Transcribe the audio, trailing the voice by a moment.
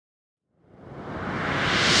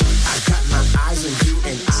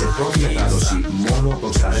Σε πρώτη μετάδοση μόνο από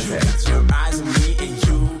Star FM.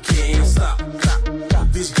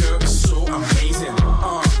 This girl is so amazing.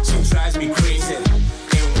 She drives me crazy.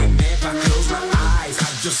 And whenever I close my eyes, I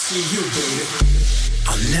just see you, baby.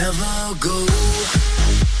 I'll never go.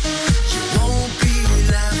 You won't be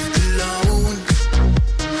left alone.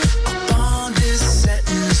 Upon this set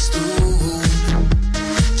in stone.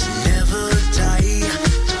 To never die,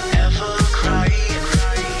 to never cry.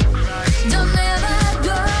 Don't ever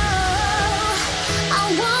go. I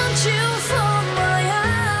want you for my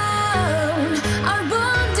own. Our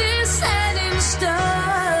bond is set in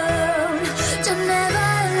stone. Don't never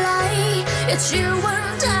lie. It's you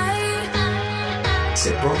and I. Σε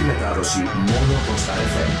πρώτη μετάδοση μόνο από Star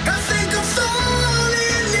FM. I think I'm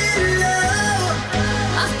falling in love.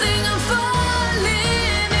 I think I'm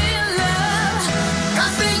falling in love. I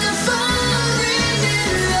think I'm falling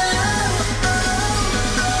in love.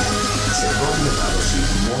 Σε πρώτη μετάδοση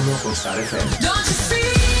μόνο από Star FM. Don't you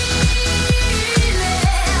feel it?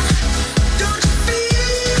 Don't you feel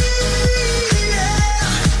it?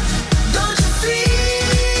 Don't you feel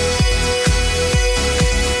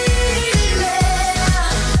it?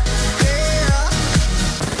 Yeah.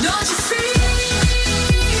 Don't you feel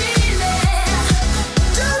it?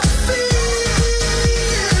 Don't you feel it?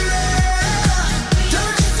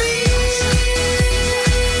 Don't you feel it?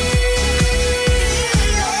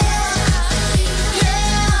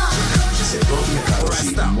 Yeah. Σε πρώτη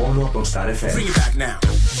μετάδοση μόνο από Star FM. Bring it back now.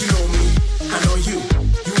 You know me, I know you.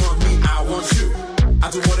 You want me, I want you. I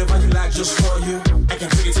do whatever you like just for you. I can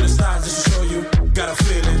take it to the stars just to show you. Got a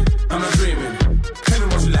feeling, I'm not dreaming. Tell me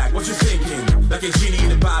what you like, what you thinking. Like a genie in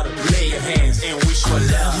the bottle, lay your hands and wish for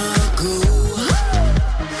love. Never go.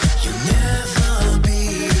 You'll never be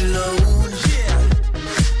alone. Yeah.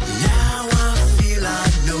 Now I feel I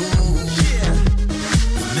know. Yeah.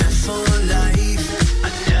 We're meant for life. I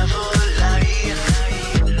never lie.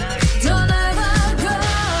 Don't ever go.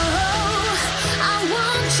 I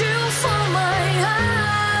want you for my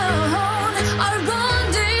own. Our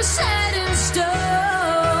bond is set in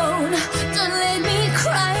stone. Don't let me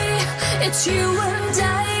cry. It's you and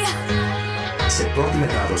I. Σε πρώτη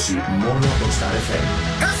μετάδοση μόνο από Star FM.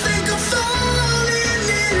 I think I'm falling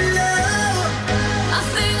in love. I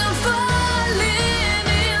think I'm falling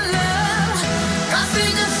in love. I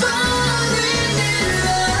think I'm falling in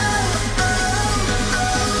love.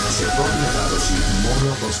 Σε πρώτη μετάδοση μόνο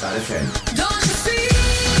από Star FM. Don't you feel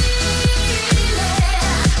it?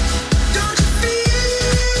 Don't you feel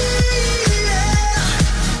it?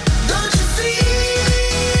 Don't you feel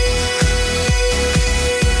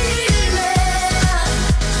it?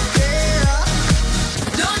 Yeah.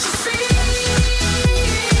 Don't you feel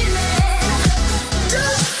it?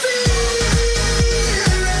 Don't you feel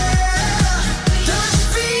it? Don't you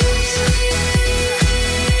feel it?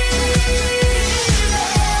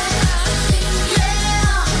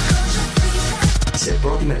 Yeah. Σε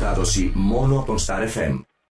πρώτη μετάδοση μόνο από Star FM.